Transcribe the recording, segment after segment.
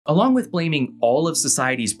Along with blaming all of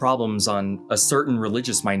society's problems on a certain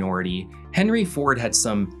religious minority, Henry Ford had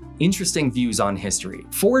some interesting views on history.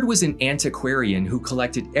 Ford was an antiquarian who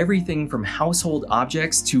collected everything from household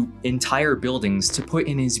objects to entire buildings to put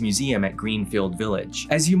in his museum at Greenfield Village.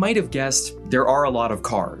 As you might have guessed, there are a lot of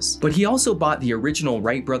cars. But he also bought the original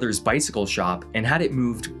Wright Brothers bicycle shop and had it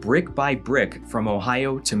moved brick by brick from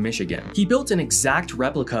Ohio to Michigan. He built an exact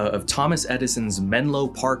replica of Thomas Edison's Menlo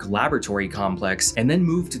Park laboratory complex and then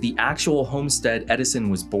moved to the actual homestead Edison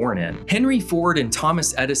was born in. Henry Ford and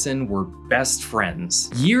Thomas Edison were best friends.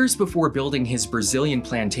 Years before building his Brazilian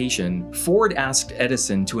plantation, Ford asked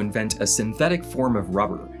Edison to invent a synthetic form of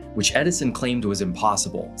rubber, which Edison claimed was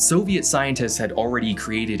impossible. Soviet scientists had already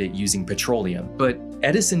created it using petroleum, but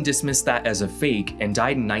Edison dismissed that as a fake and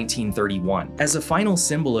died in 1931. As a final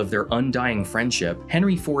symbol of their undying friendship,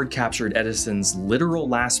 Henry Ford captured Edison's literal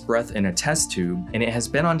last breath in a test tube, and it has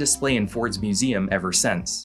been on display in Ford's museum ever since.